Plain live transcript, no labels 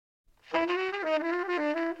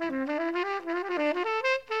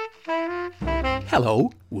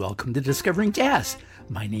Hello, welcome to Discovering Jazz.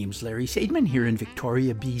 My name's Larry Sadman here in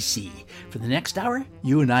Victoria, BC. For the next hour,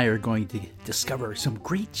 you and I are going to discover some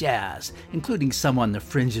great jazz, including some on the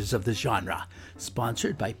fringes of the genre.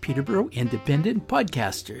 Sponsored by Peterborough Independent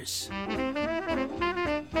Podcasters.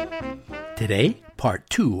 Today, part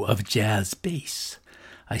 2 of Jazz Bass.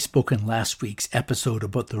 I spoke in last week's episode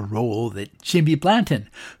about the role that Jimmy Blanton,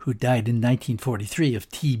 who died in 1943 of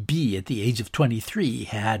TB at the age of 23,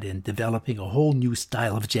 had in developing a whole new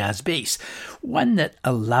style of jazz bass, one that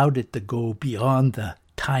allowed it to go beyond the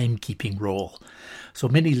timekeeping role. So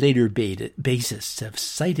many later bassists have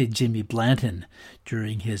cited Jimmy Blanton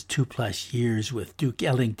during his 2+ years with Duke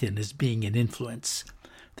Ellington as being an influence.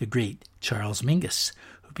 The great Charles Mingus,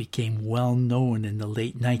 who became well known in the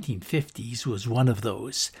late 1950s, was one of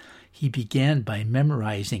those. He began by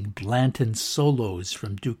memorizing Blanton solos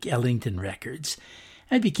from Duke Ellington records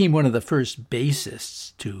and became one of the first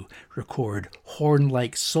bassists to record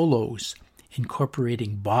horn-like solos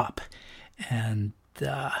incorporating bop and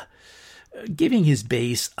giving his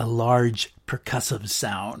bass a large percussive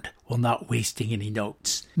sound while not wasting any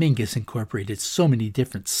notes. Mingus incorporated so many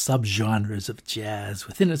different subgenres of jazz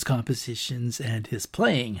within his compositions and his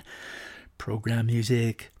playing. Program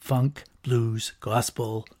music, funk, blues,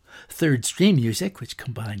 gospel, third stream music, which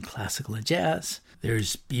combined classical and jazz.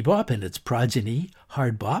 There's bebop and its progeny,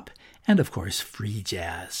 hard bop, and of course free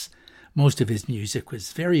jazz. Most of his music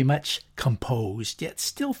was very much composed, yet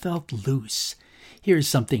still felt loose. Here's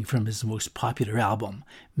something from his most popular album,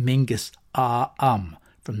 Mingus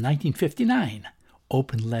from 1959,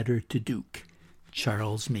 Open Letter to Duke,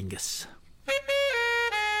 Charles Mingus.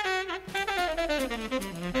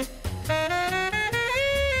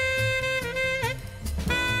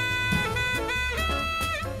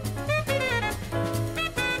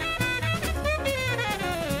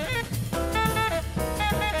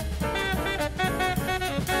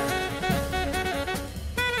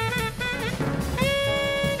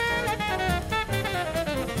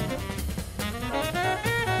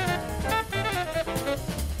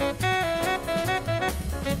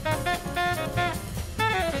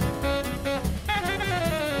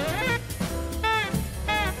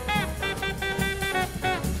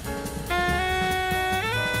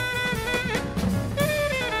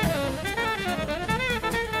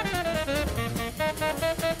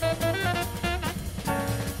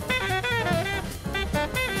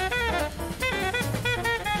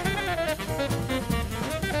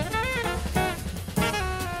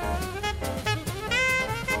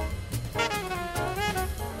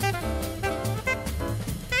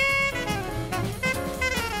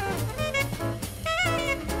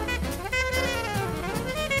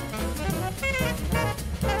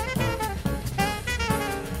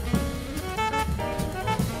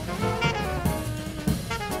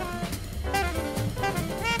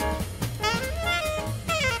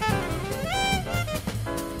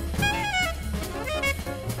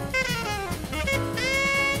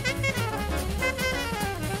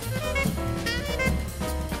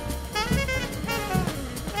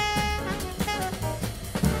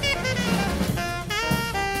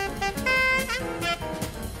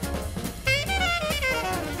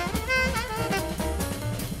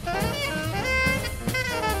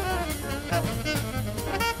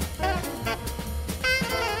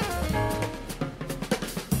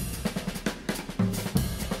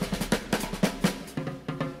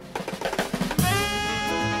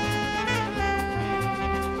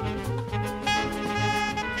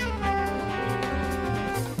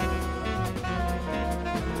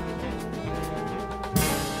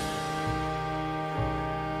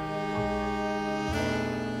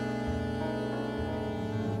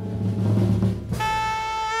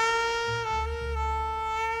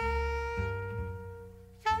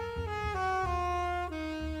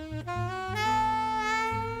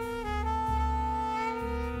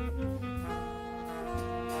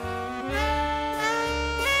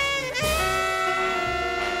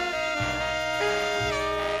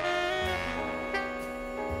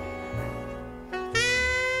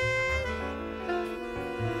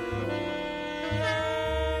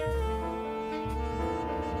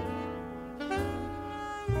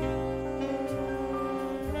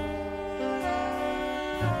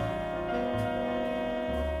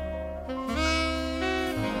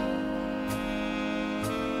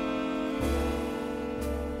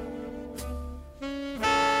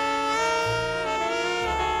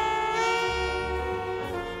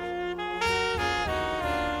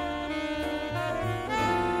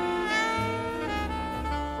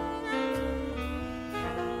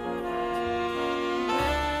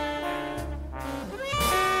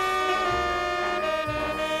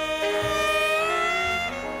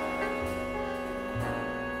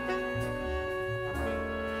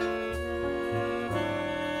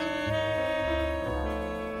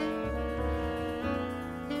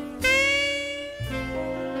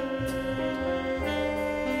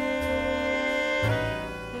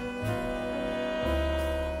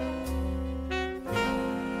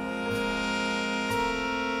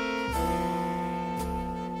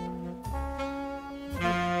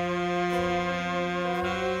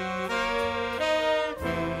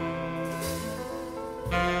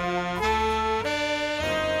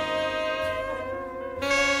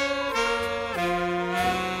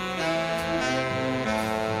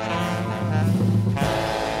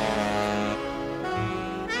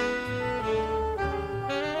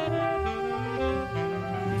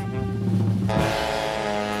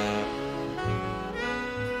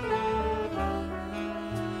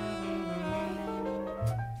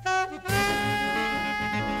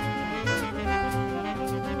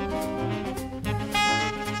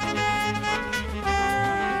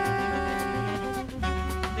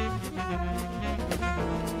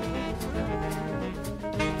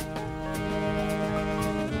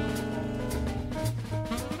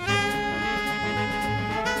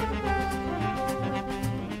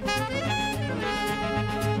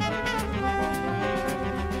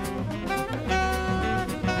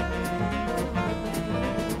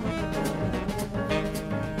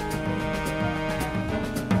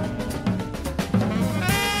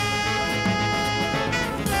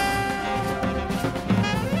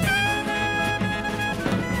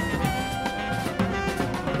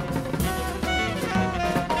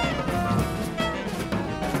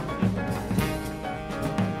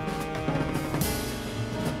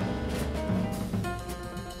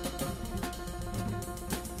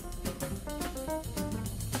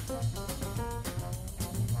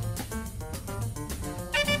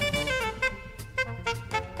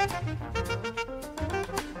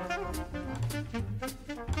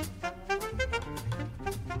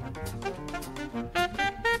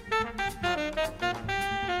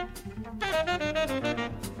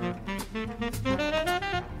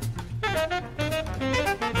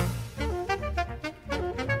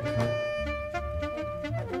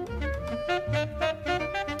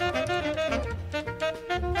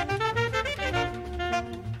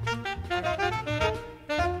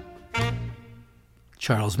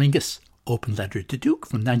 Charles Mingus, Open Letter to Duke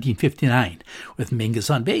from 1959, with Mingus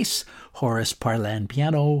on bass, Horace Parlan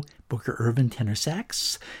piano, Booker Ervin tenor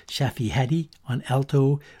sax, Shafi Hadi on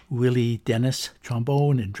alto, Willie Dennis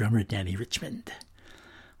trombone, and drummer Danny Richmond.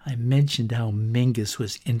 I mentioned how Mingus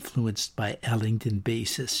was influenced by Ellington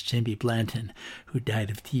bassist Jimmy Blanton, who died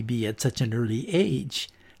of TB at such an early age.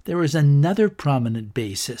 There was another prominent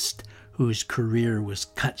bassist whose career was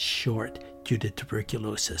cut short due to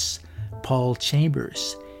tuberculosis, Paul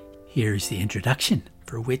Chambers. Here's the introduction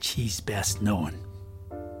for which he's best known.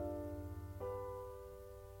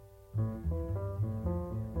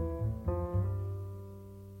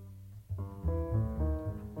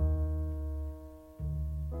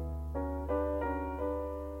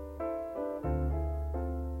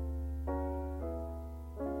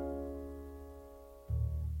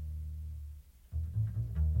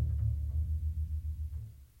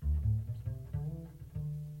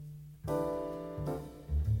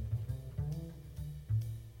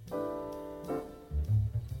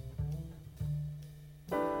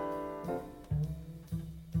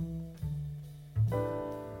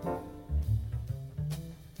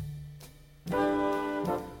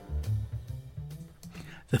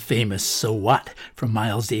 The famous So What from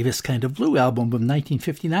Miles Davis' Kind of Blue album of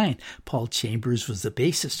 1959. Paul Chambers was the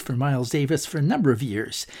bassist for Miles Davis for a number of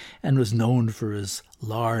years and was known for his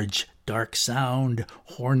large, dark sound,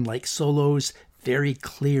 horn-like solos, very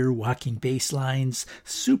clear walking bass lines,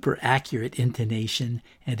 super accurate intonation,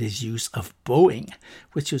 and his use of bowing,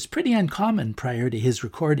 which was pretty uncommon prior to his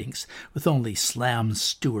recordings, with only Slam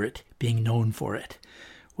Stewart being known for it.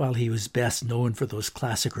 While he was best known for those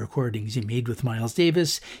classic recordings he made with Miles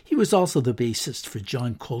Davis, he was also the bassist for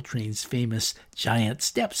John Coltrane's famous Giant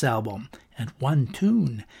Steps album, and one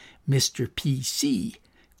tune, Mr. PC,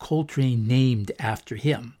 Coltrane named after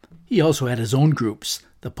him. He also had his own groups,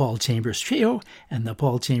 the Paul Chambers Trio and the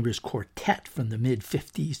Paul Chambers Quartet from the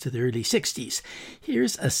mid-50s to the early 60s.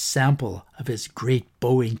 Here's a sample of his great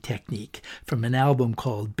bowing technique from an album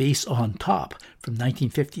called Bass on Top from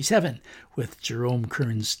 1957 with Jerome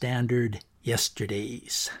Kern's standard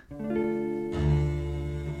Yesterdays.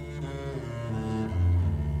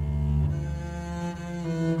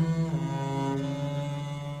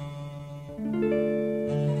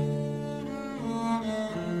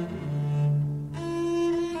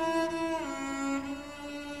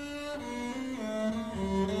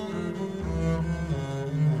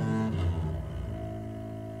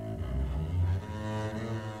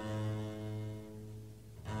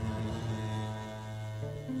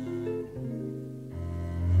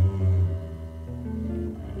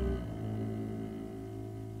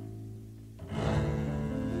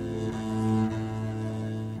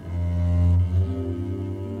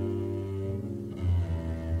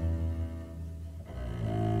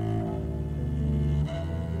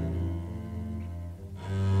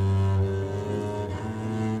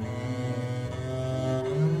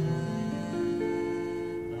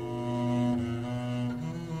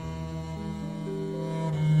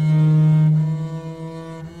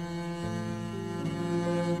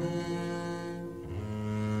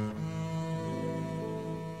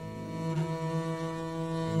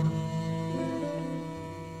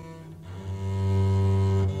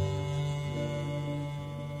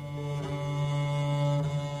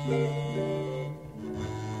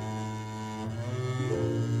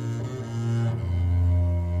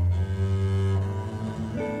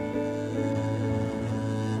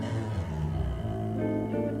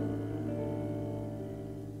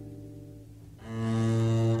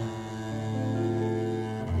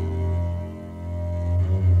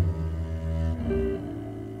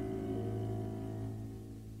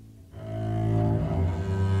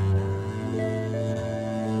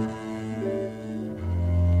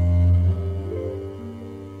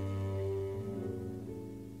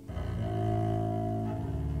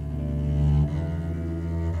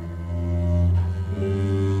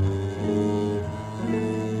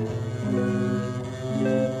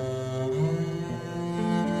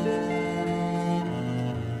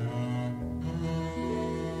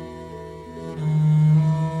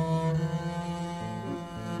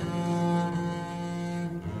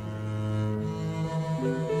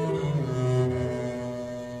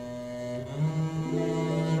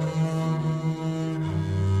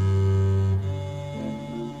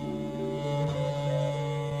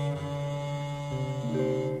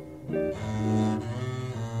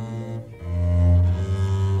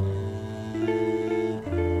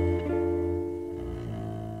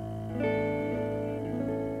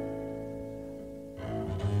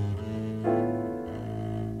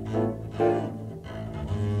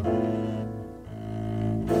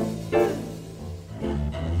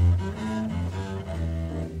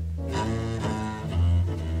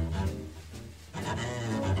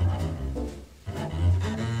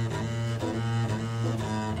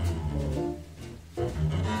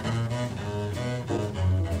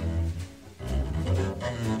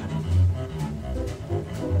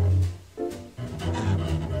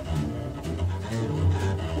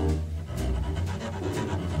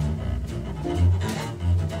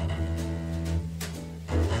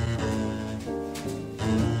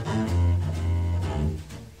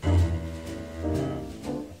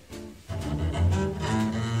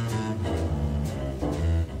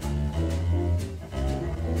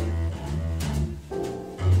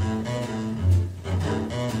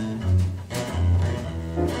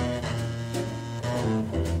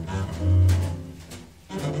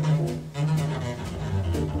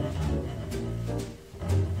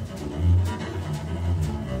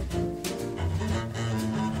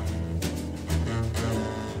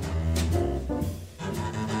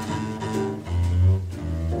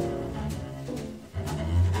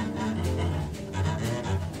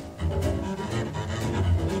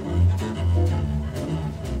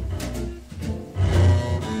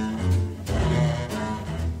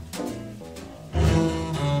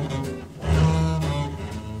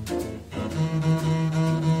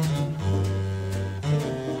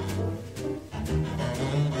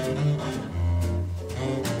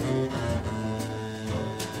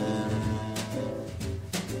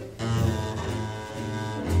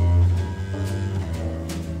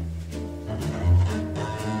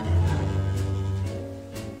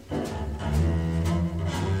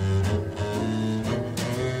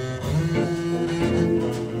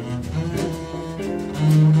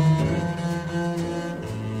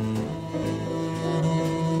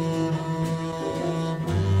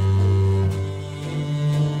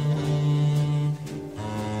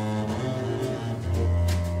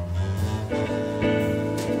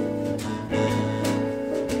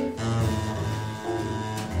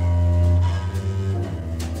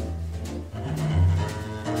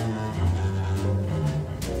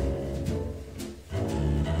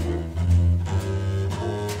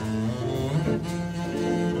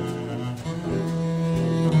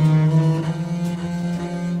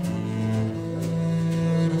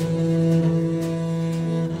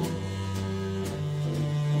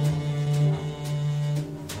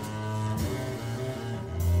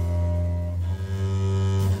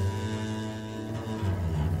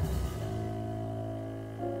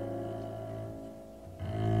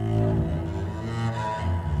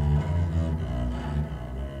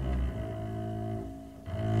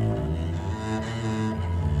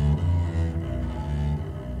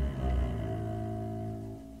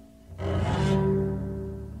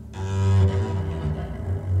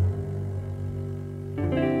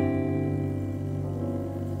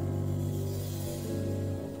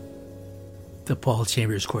 the Paul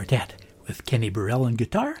Chambers Quartet with Kenny Burrell on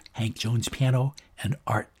guitar, Hank Jones piano, and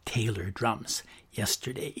Art Taylor drums,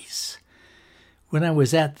 Yesterdays. When I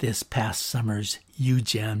was at this past summer's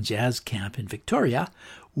UJAM Jazz Camp in Victoria,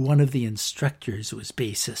 one of the instructors was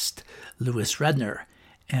bassist Louis Redner,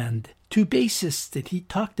 and two bassists that he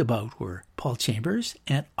talked about were Paul Chambers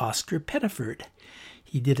and Oscar Pettiford.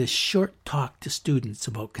 He did a short talk to students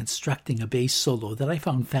about constructing a bass solo that I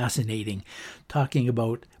found fascinating, talking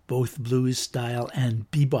about both blues style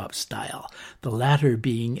and bebop style, the latter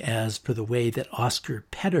being as per the way that Oscar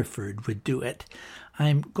Pettiford would do it.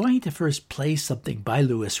 I'm going to first play something by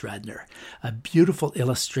Louis Redner, a beautiful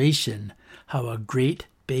illustration how a great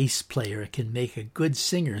bass player can make a good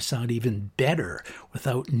singer sound even better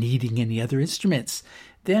without needing any other instruments.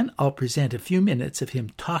 Then I'll present a few minutes of him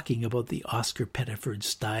talking about the Oscar Pettiford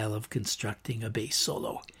style of constructing a bass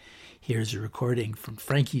solo. Here's a recording from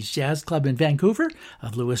Frankie's Jazz Club in Vancouver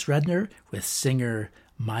of Louis Redner with singer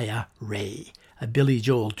Maya Ray, a Billy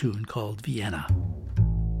Joel tune called Vienna.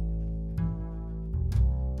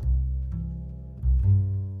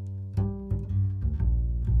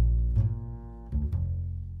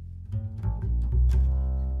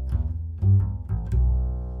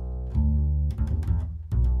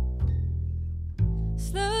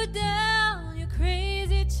 Slow down, you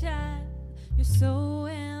crazy child. You're so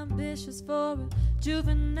ambitious for a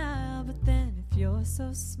juvenile. But then if you're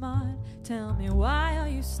so smart, tell me, why are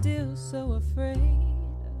you still so afraid?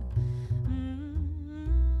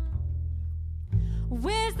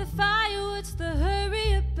 Where's the fire? What's the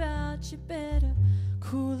hurry about? You better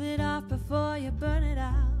cool it off before you burn it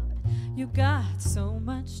out. You got so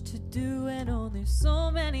much to do and only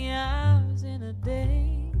so many hours in a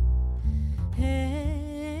day.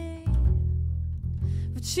 Hey,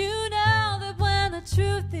 but you know that when the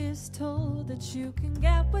truth is told, that you can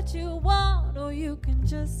get what you want or you can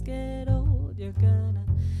just get old. You're gonna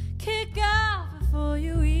kick off before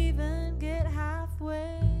you even get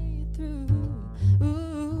halfway through.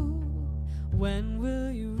 Ooh, when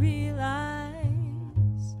will you realize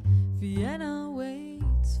Vienna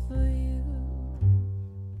waits for you?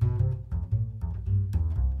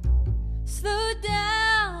 Slow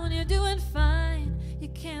down, you're doing fine. You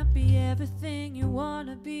can't be everything you want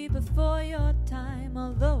to be before your time.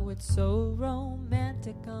 Although it's so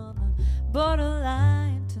romantic on the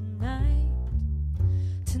borderline tonight.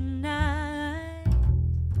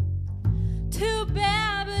 Too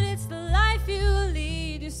bad, but it's the life you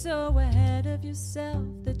lead. You're so ahead of yourself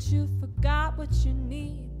that you forgot what you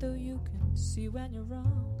need. Though you can see when you're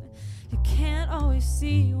wrong, you can't always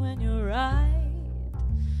see when you're right.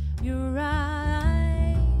 You're right.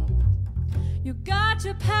 You got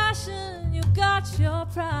your passion, you got your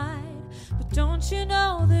pride. But don't you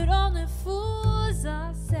know that only fools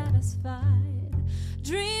are satisfied?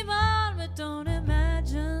 Dream on, but don't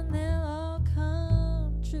imagine they'll all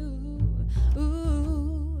come true.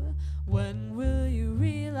 Ooh, when will you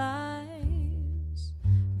realize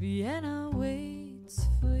Vienna waits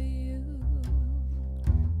for you?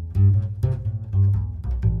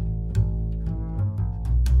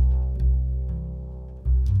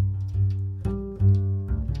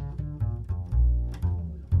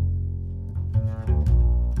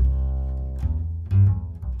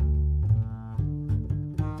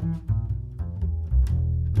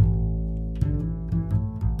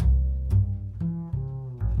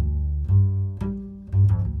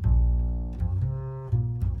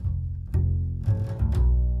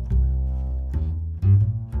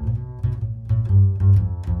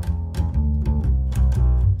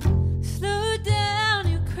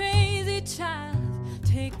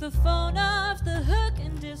 The phone off the hook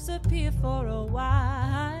and disappear for a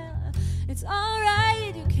while. It's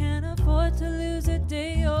alright, you can't afford to lose a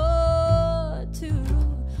day or two.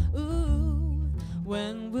 Ooh,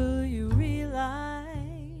 when will you realize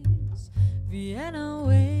Vienna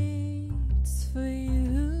waits for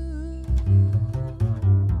you?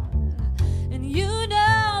 And you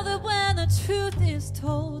know that when the truth is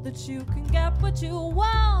told, that you can get what you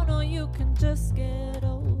want or you can just get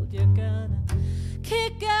old. You're gonna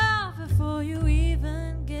kick off before you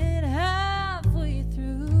even get halfway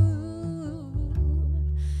through.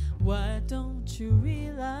 Why don't you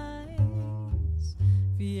realize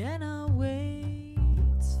Vienna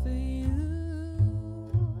waits for you?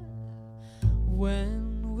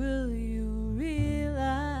 When will you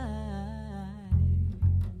realize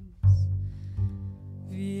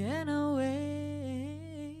Vienna waits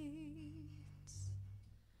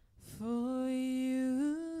for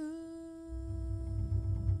you?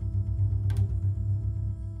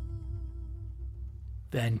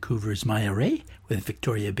 Vancouver's Maya Ray with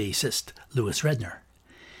Victoria bassist Louis Redner.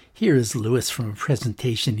 Here is Lewis from a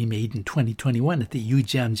presentation he made in 2021 at the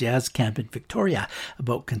UJAM Jazz Camp in Victoria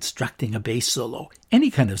about constructing a bass solo.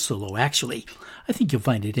 Any kind of solo, actually. I think you'll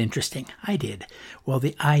find it interesting. I did. Well,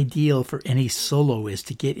 the ideal for any solo is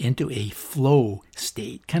to get into a flow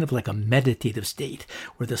state, kind of like a meditative state,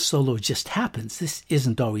 where the solo just happens. This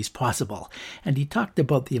isn't always possible. And he talked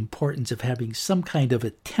about the importance of having some kind of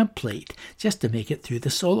a template just to make it through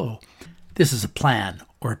the solo. This is a plan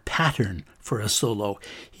or pattern for a solo.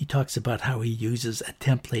 He talks about how he uses a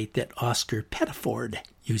template that Oscar Pettiford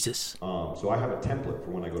uses. So I have a template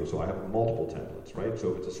for when I go to solo. I have multiple templates, right?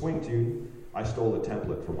 So if it's a swing tune, I stole a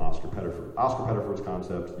template from Oscar Pettiford. Oscar Pettiford's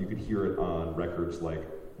concept, you could hear it on records like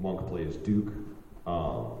Monk Plays Duke,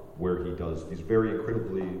 where he does these very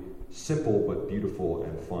incredibly simple but beautiful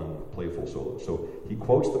and fun, playful solos. So he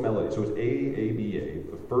quotes the melody. So it's A, A, B, A.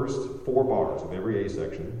 The first 4 bars of every A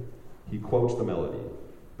section, he quotes the melody,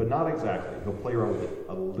 but not exactly. He'll play around with it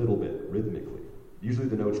a little bit rhythmically. Usually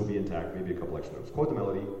the notes will be intact, maybe a couple extra notes. Quote the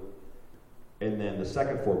melody, and then the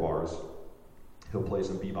second 4 bars, he'll play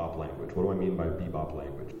some bebop language. What do I mean by bebop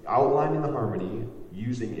language? Outlining the harmony,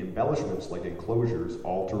 using embellishments like enclosures,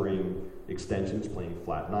 altering extensions, playing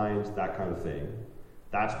flat nines, that kind of thing.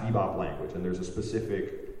 That's bebop language, and there's a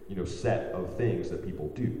specific, set of things that people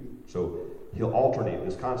do. So he'll alternate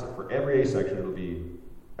this concept. For every A section, it'll be,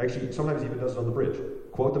 actually, sometimes he even does it on the bridge.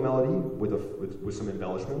 Quote the melody with some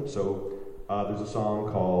embellishment. So there's a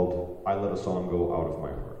song called "I Let a Song Go Out of My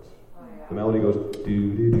Heart." Oh, yeah. The melody goes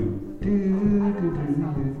do do do do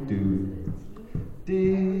do do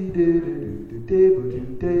do do do do.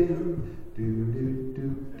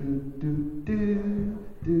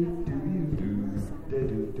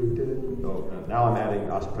 Oh, now I'm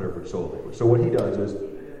adding Oscar Pettiford solo language. So what he does is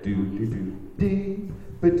do do do do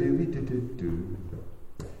ba do do do do.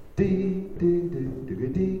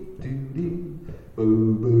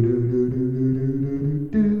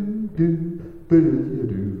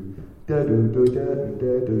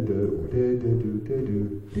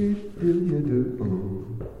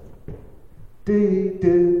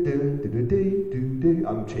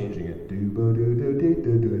 I'm changing it.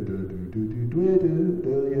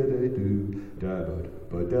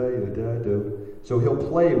 So he'll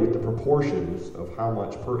play with the proportions of how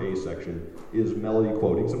much per A section is melody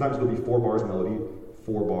quoting. Sometimes it'll be 4 bars melody,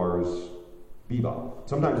 4 bars bebop.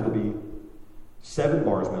 Sometimes it'll be 7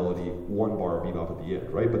 bars melody, 1 bar bebop at the end,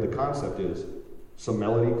 right? But the concept is some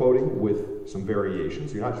melody quoting with some variations.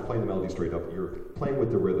 So you're not just playing the melody straight up, you're playing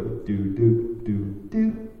with the rhythm. Do, do, do,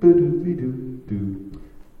 do, do, do, do.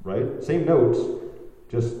 Right? Same notes,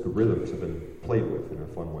 just the rhythms have been played with in a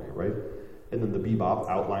fun way, right? And then the bebop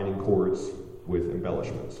outlining chords with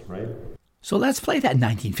embellishments, right? So let's play that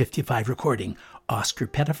 1955 recording. Oscar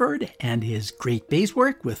Pettiford and his great bass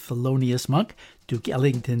work with Thelonious Monk, Duke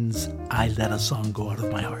Ellington's "I Let a Song Go Out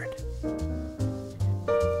of My Heart."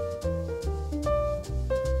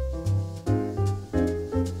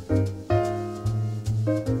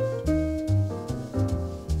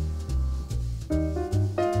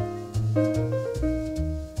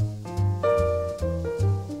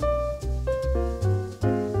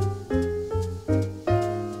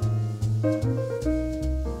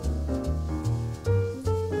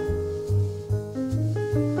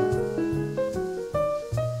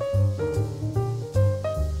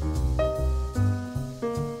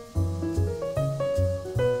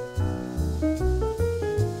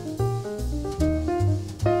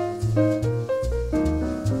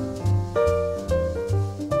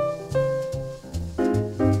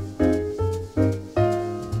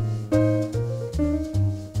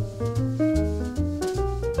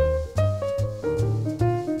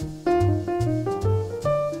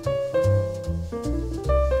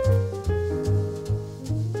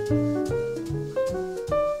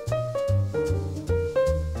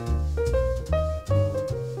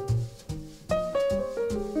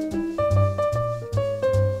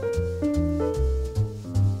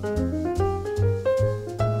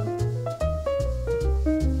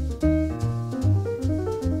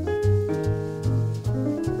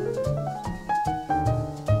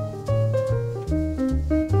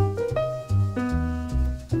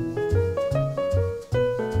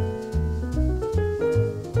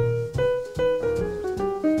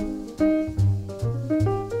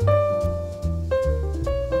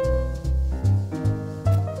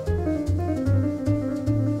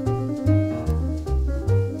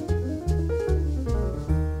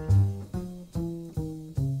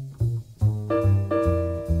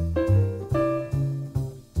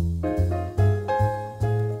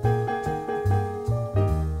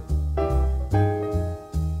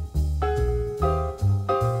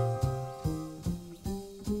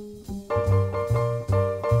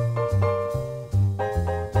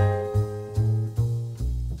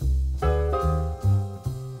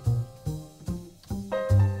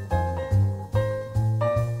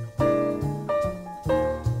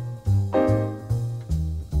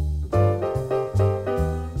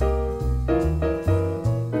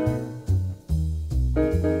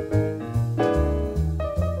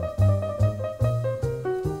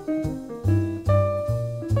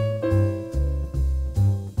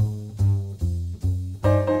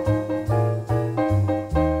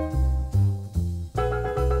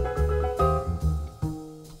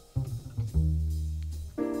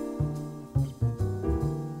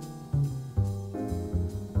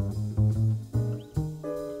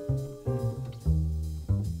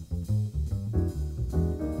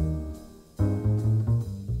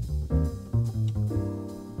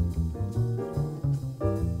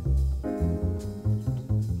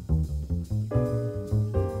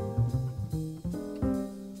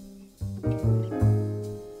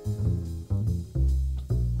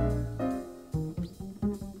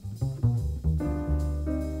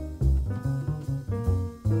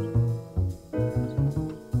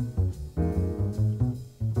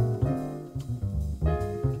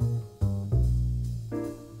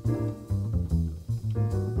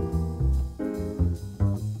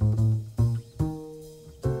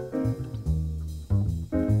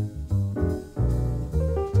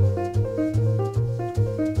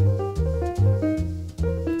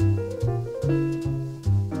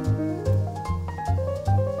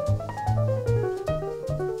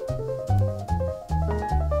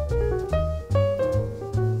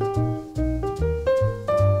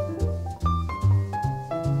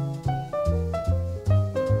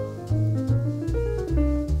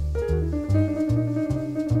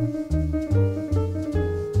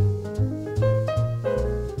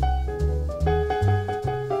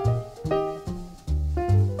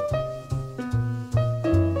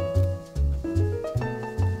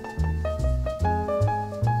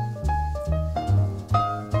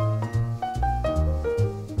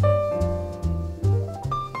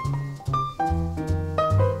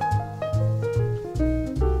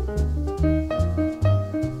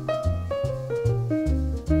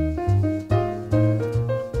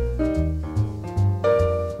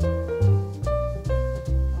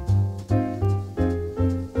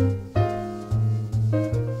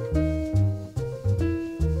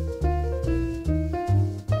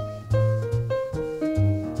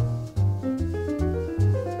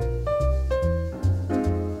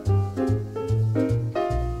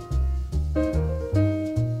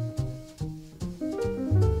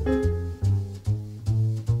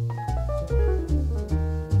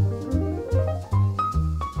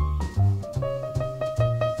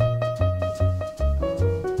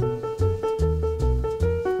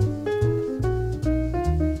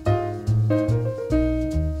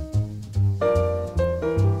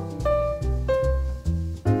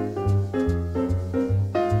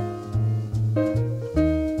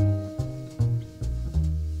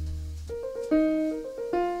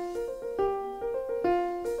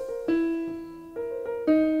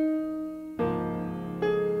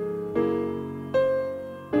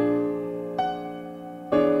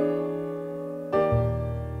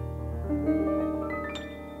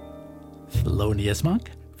 Thelonious Monk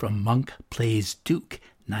from Monk Plays Duke,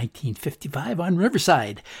 1955 on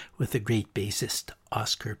Riverside, with the great bassist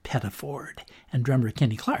Oscar Pettiford and drummer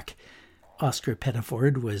Kenny Clarke. Oscar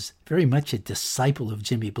Pettiford was very much a disciple of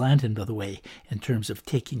Jimmy Blanton, by the way, in terms of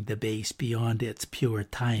taking the bass beyond its pure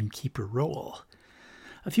timekeeper role.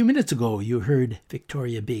 A few minutes ago, you heard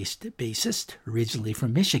Victoria-based bassist, originally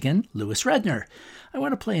from Michigan, Louis Redner. I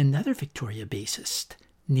want to play another Victoria bassist,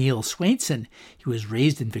 Neil Swainson. He was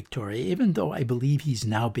raised in Victoria, even though I believe he's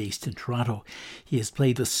now based in Toronto. He has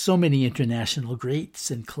played with so many international greats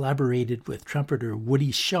and collaborated with trumpeter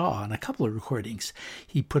Woody Shaw on a couple of recordings.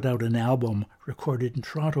 He put out an album recorded in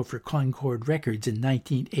Toronto for Concord Records in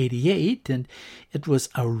 1988, and it was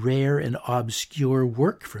a rare and obscure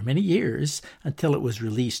work for many years until it was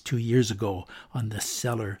released 2 years ago on the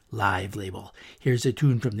Cellar Live label. Here's a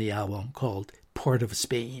tune from the album called Port of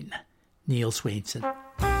Spain. Neil Swainson.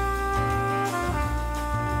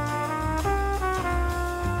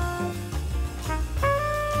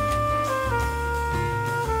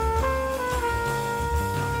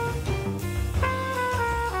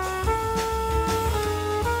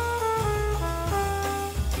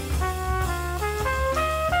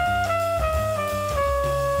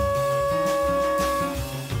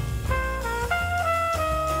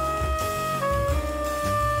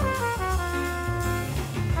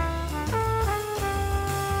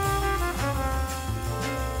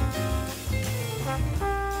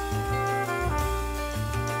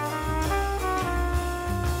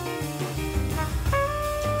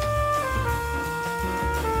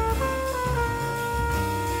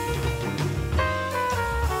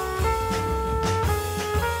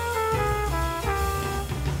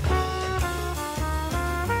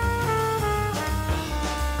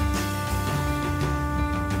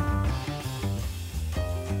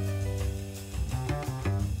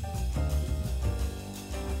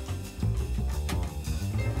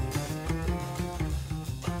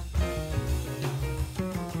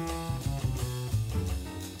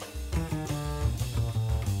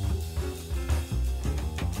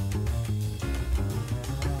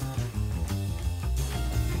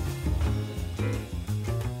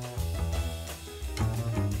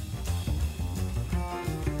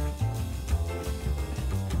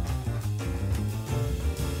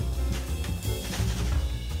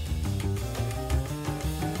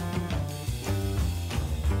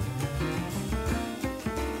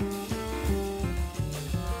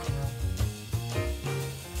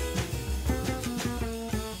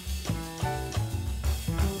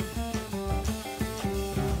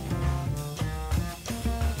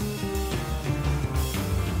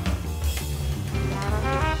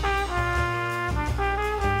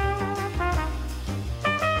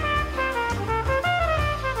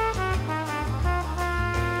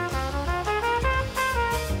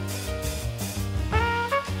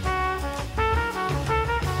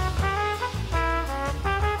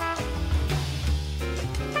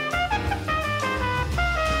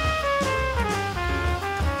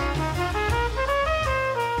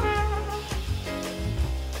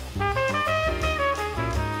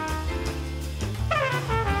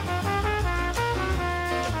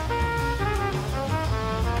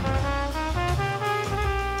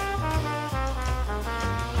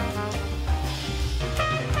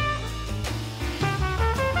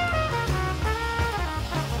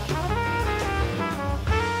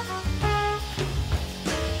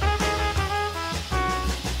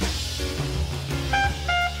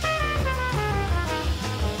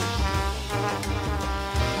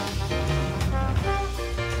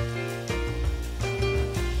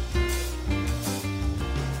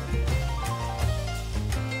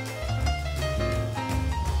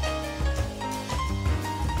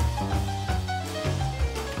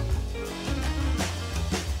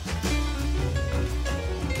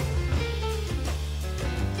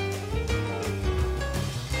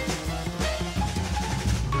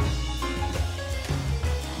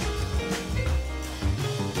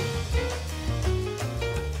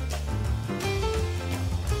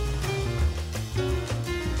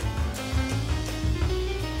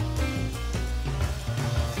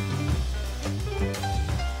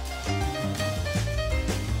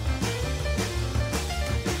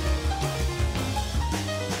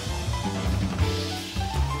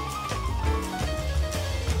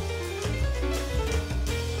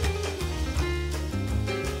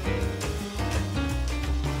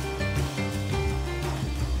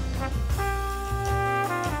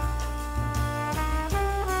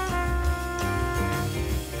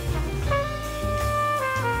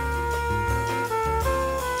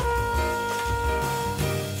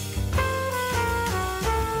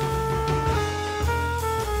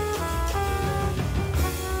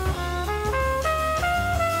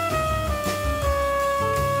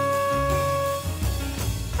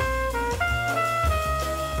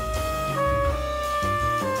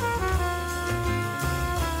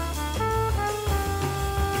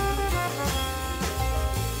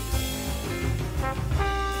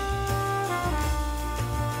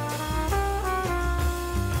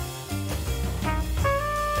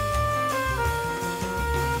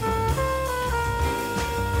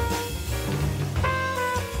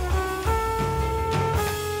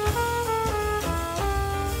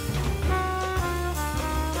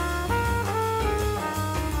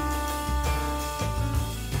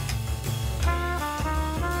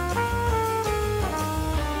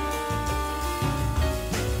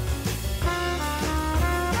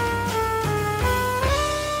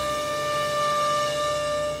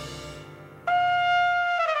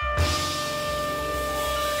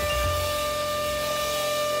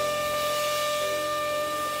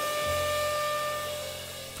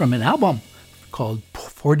 from an album called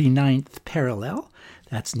 49th Parallel.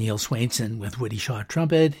 That's Neil Swainson with Woody Shaw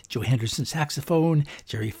trumpet, Joe Henderson saxophone,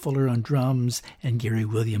 Jerry Fuller on drums, and Gary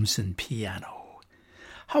Williamson piano.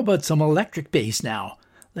 How about some electric bass now?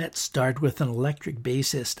 Let's start with an electric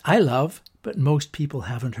bassist I love, but most people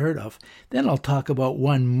haven't heard of. Then I'll talk about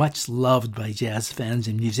one much loved by jazz fans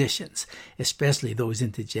and musicians, especially those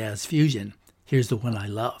into jazz fusion. Here's the one I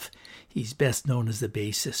love. He's best known as the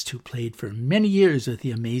bassist who played for many years with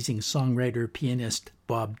the amazing songwriter-pianist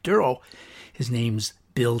Bob Dorough. His name's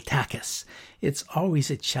Bill Takis. It's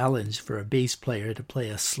always a challenge for a bass player to play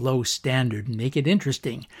a slow standard and make it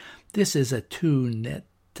interesting. This is a tune that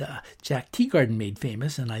Jack Teagarden made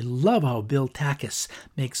famous, and I love how Bill Takis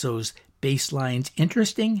makes those bass lines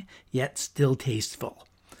interesting, yet still tasteful.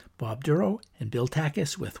 Bob Dorough and Bill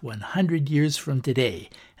Takis with 100 Years from Today.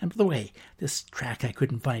 And by the way, this track I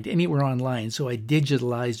couldn't find anywhere online, so I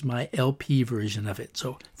digitalized my LP version of it,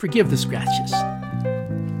 so forgive the scratches.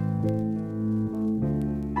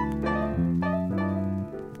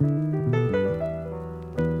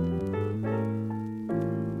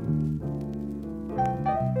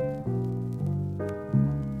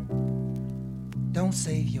 Don't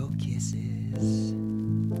save your kisses,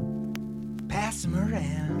 pass them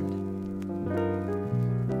around.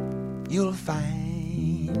 You'll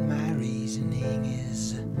find my reasoning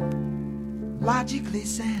is logically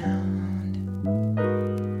sound.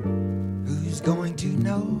 Who's going to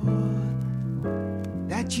know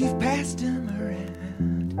that you've passed them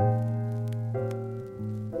around?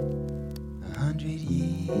 100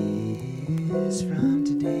 years from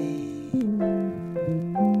today,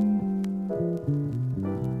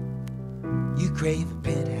 you crave a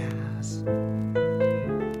penthouse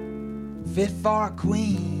fit for a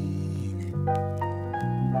queen.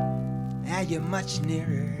 Now you're much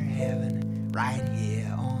nearer heaven right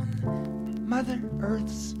here on Mother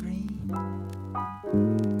Earth's screen.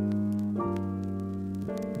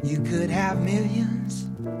 You could have millions,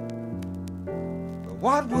 but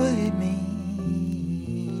what would it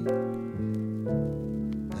mean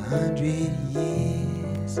 100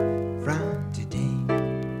 years from today?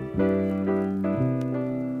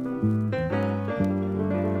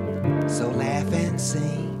 So laugh and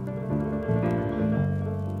sing,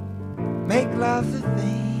 make love the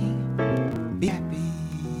thing, be happy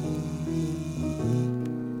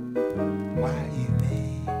while you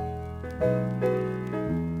may.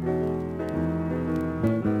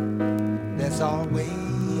 There's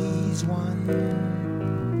always one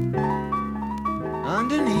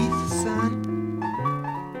underneath the sun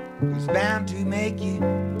who's bound to make you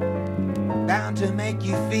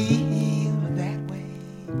feel that way.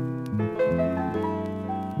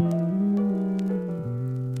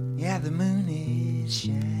 Yeah, the moon is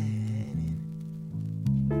shining,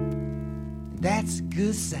 that's a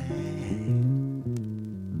good sign.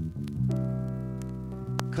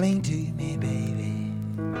 Cling to me, baby,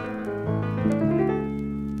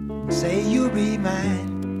 say you'll be mine.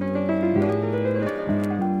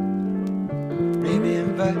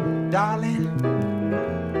 Remember, darling,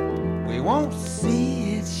 we won't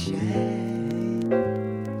see it shine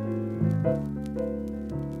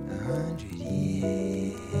 100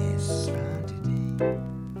 years from today.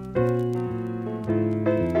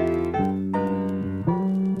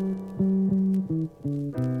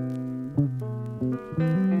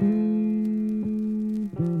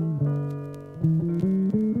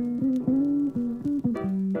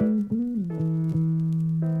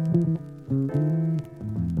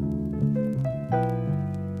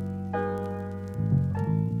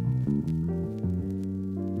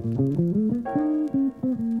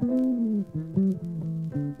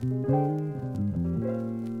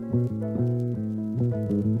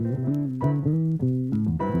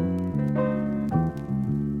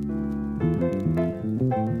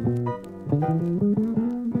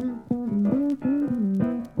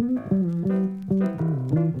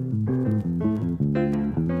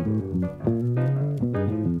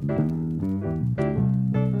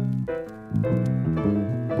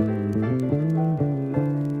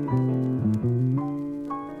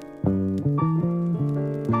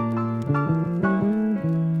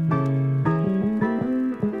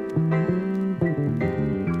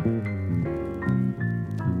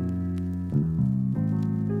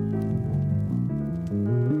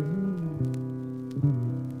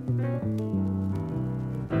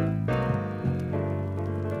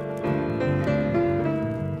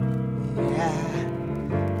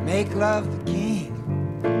 Make love the king,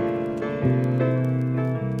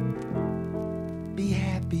 be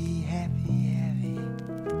happy, happy, happy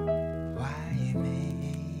while you may.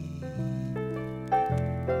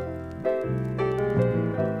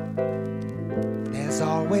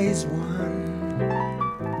 is one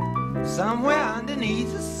somewhere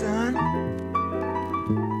underneath the sun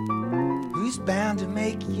who's bound to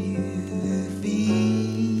make you feel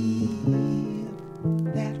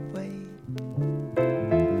that way.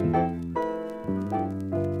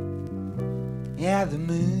 Yeah, the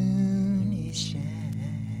moon is shining,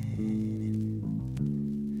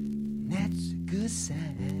 that's a good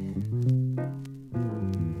sign.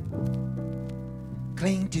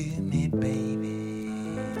 Cling to me, baby,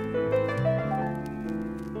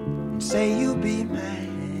 and say you'll be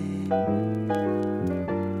mine.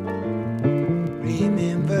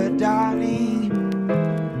 Remember, darling,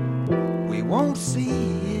 we won't see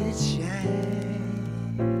it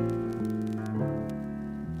shine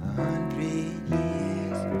 100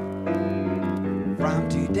 years from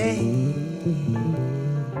today.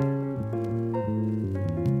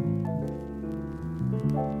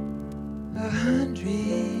 100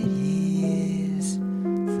 years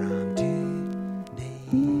from today.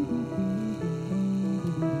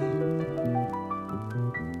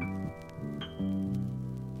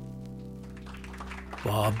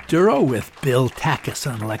 Bob Duro with Bill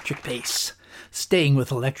Takis on electric bass. Staying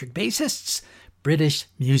with electric bassists, British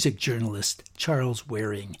music journalist Charles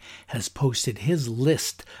Waring has posted his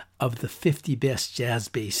list of the 50 best jazz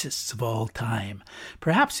bassists of all time.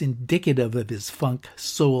 Perhaps indicative of his funk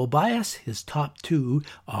soul bias, his top two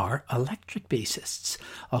are electric bassists.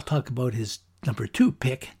 I'll talk about his number 2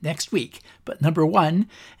 pick next week, but number 1,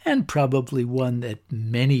 and probably one that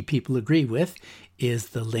many people agree with, is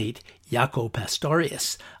the late Jaco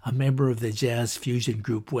Pastorius, a member of the jazz fusion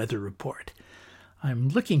group Weather Report. I'm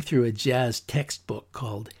looking through a jazz textbook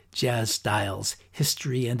called Jazz Styles,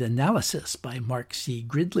 History and Analysis by Mark C.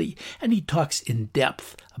 Gridley, and he talks in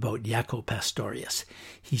depth about Jaco Pastorius.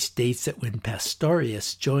 He states that when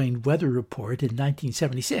Pastorius joined Weather Report in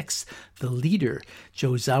 1976, the leader,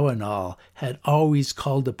 Joe Zawinul, had always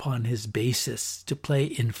called upon his bassists to play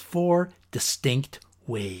in 4 distinct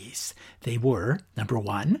ways. They were, number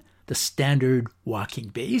 1, the standard walking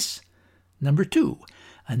bass, number 2,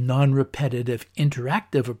 a non-repetitive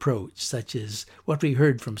interactive approach, such as what we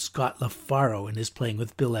heard from Scott LaFaro in his playing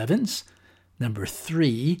with Bill Evans. Number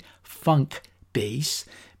 3, funk bass,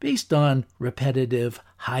 based on repetitive,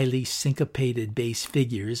 highly syncopated bass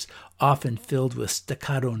figures, often filled with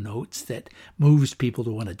staccato notes that moves people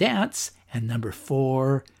to want to dance. And number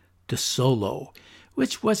 4, de solo,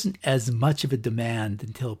 which wasn't as much of a demand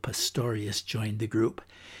until Pastorius joined the group.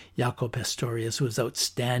 Jaco Pastorius was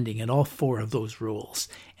outstanding in all 4 of those rules,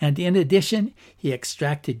 and in addition, he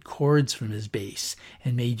extracted chords from his bass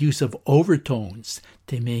and made use of overtones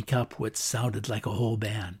to make up what sounded like a whole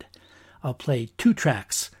band. I'll play 2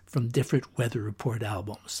 tracks from different Weather Report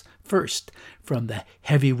albums. First, from the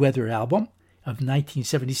Heavy Weather album of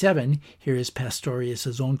 1977, here is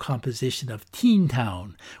Pastorius' own composition of Teen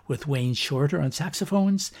Town, with Wayne Shorter on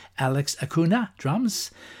saxophones, Alex Acuna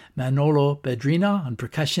drums, Manolo Bedrina on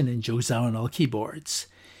percussion, and Joe Zawinul keyboards.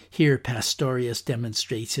 Here Pastorius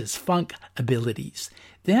demonstrates his funk abilities.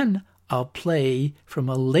 Then I'll play from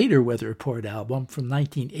a later Weather Report album from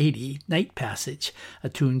 1980, Night Passage, a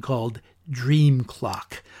tune called Dream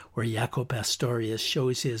Clock, where Jaco Pastorius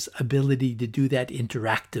shows his ability to do that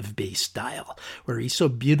interactive bass style, where he so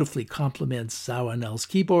beautifully complements Zawinul's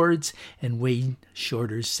keyboards and Wayne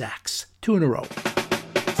Shorter's sax. 2 in a row.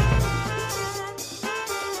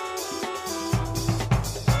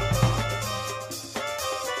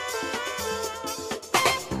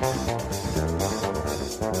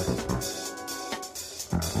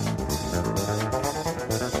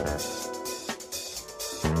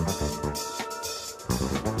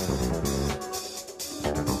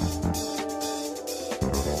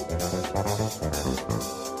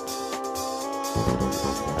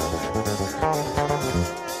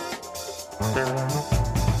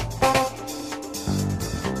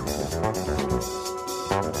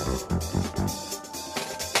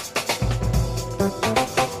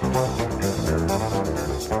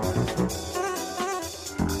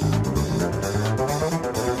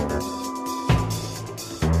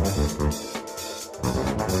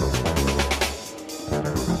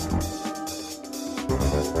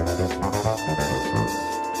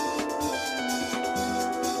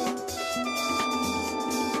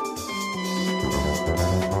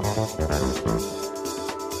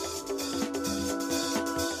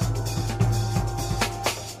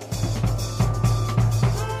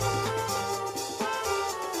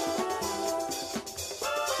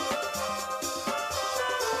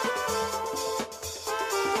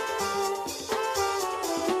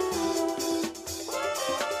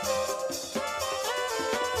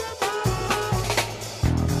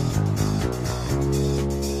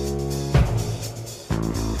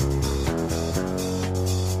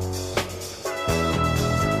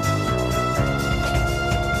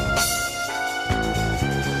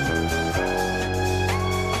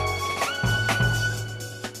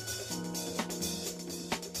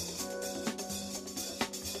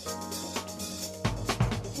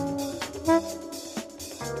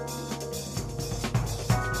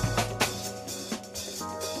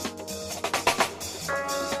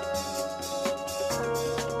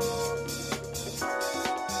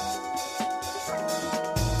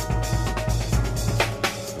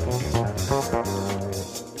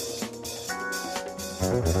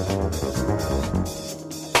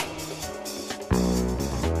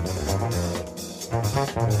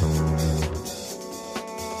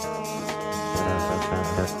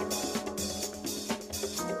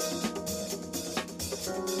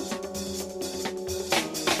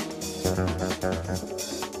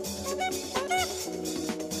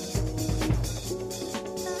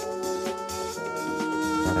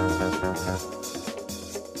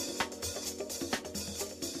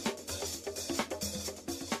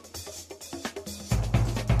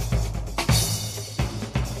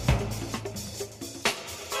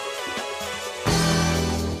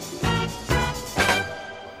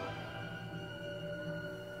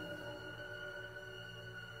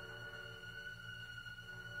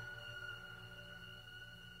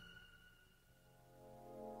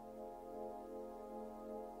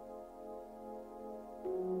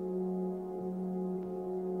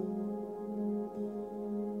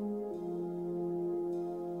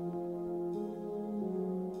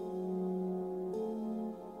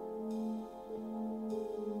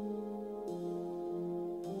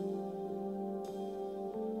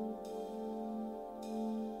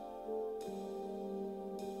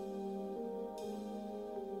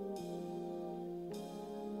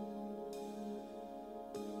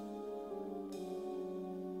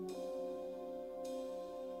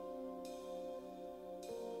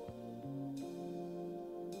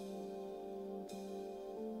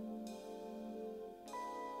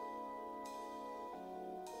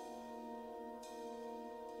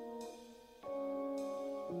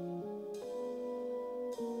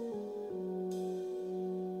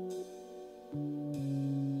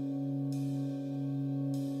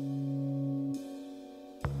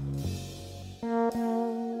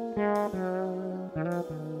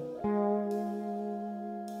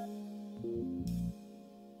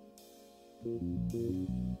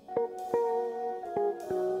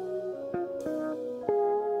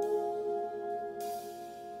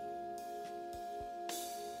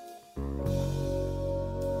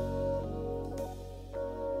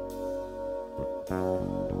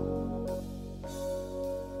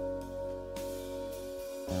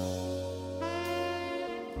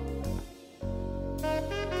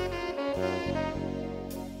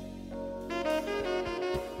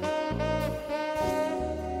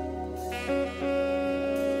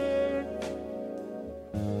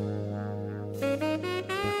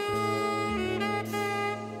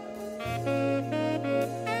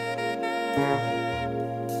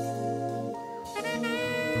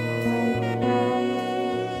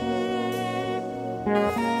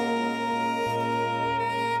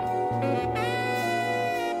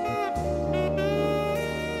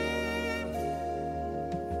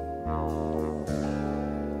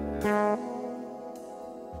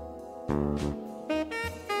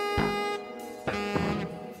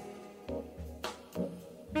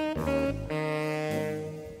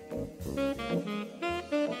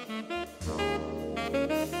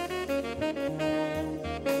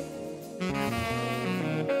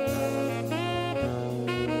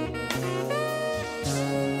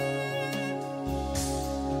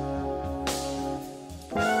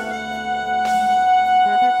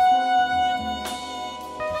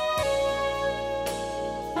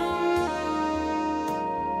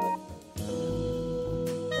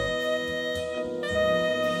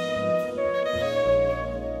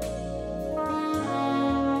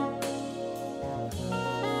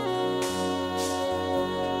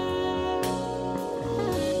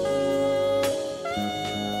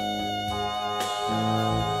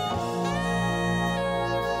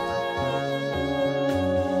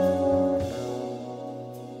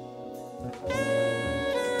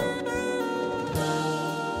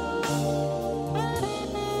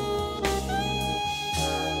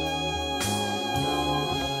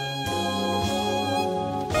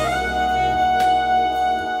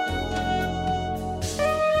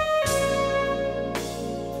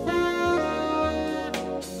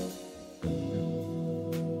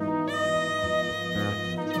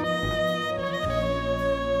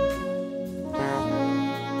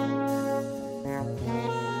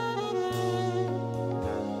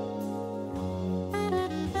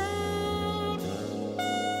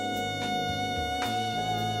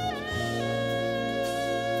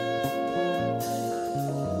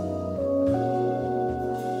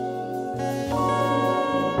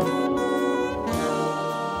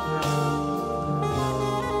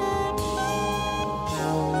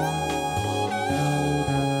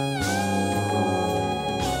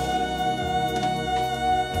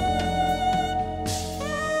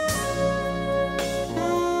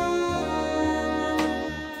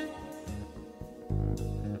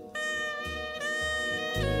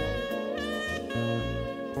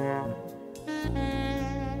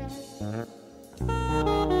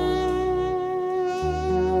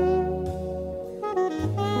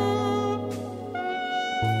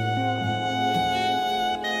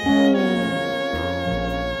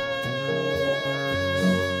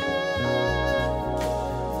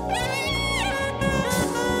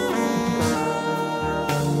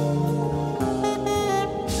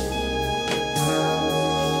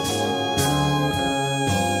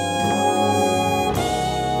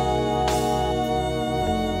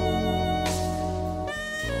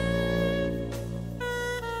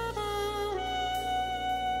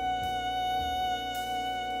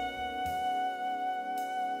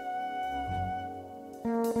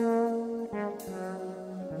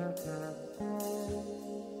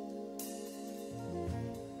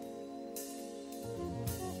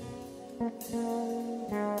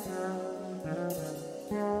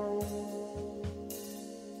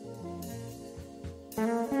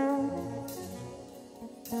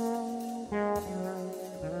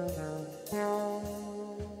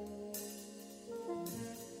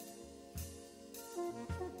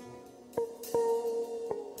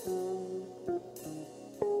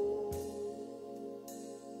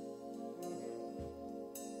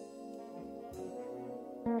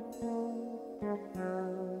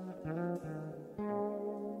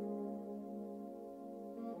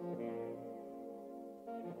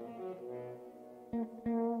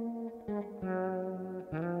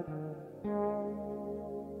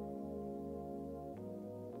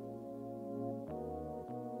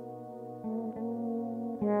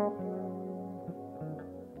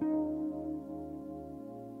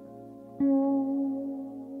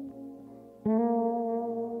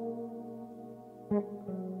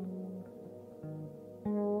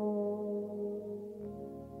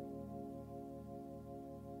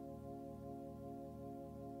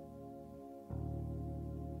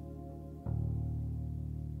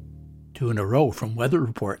 Two in a row from Weather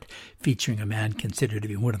Report, featuring a man considered to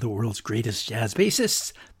be one of the world's greatest jazz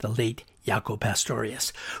bassists, the late Jaco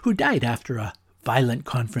Pastorius, who died after a violent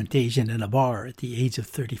confrontation in a bar at the age of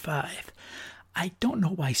 35. I don't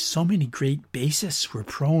know why so many great bassists were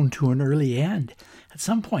prone to an early end. At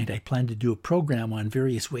some point, I plan to do a program on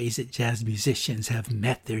various ways that jazz musicians have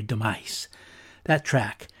met their demise. That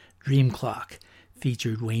track, Dream Clock,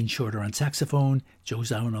 featured Wayne Shorter on saxophone, Joe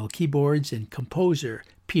Zawinul keyboards, and composer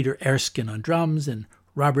Peter Erskine on drums, and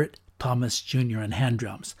Robert Thomas Jr. on hand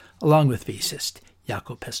drums, along with bassist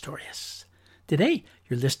Jaco Pastorius. Today,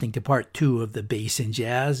 you're listening to part 2 of the Bass in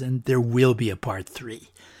Jazz, and there will be a part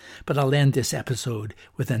 3. But I'll end this episode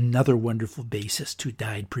with another wonderful bassist who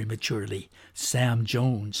died prematurely, Sam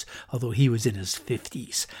Jones, although he was in his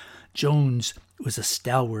 50s. Jones was a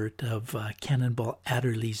stalwart of Cannonball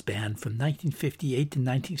Adderley's band from 1958 to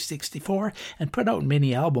 1964 and put out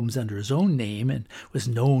many albums under his own name and was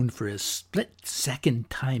known for his split-second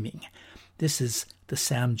timing. This is the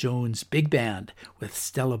Sam Jones Big Band with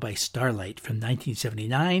Stella by Starlight from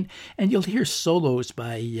 1979, and you'll hear solos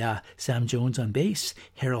by Sam Jones on bass,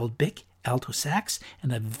 Harold Bick alto sax,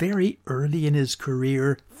 and a very early in his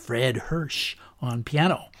career Fred Hirsch on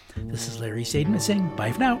piano. This is Larry Sadman saying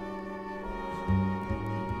bye for now.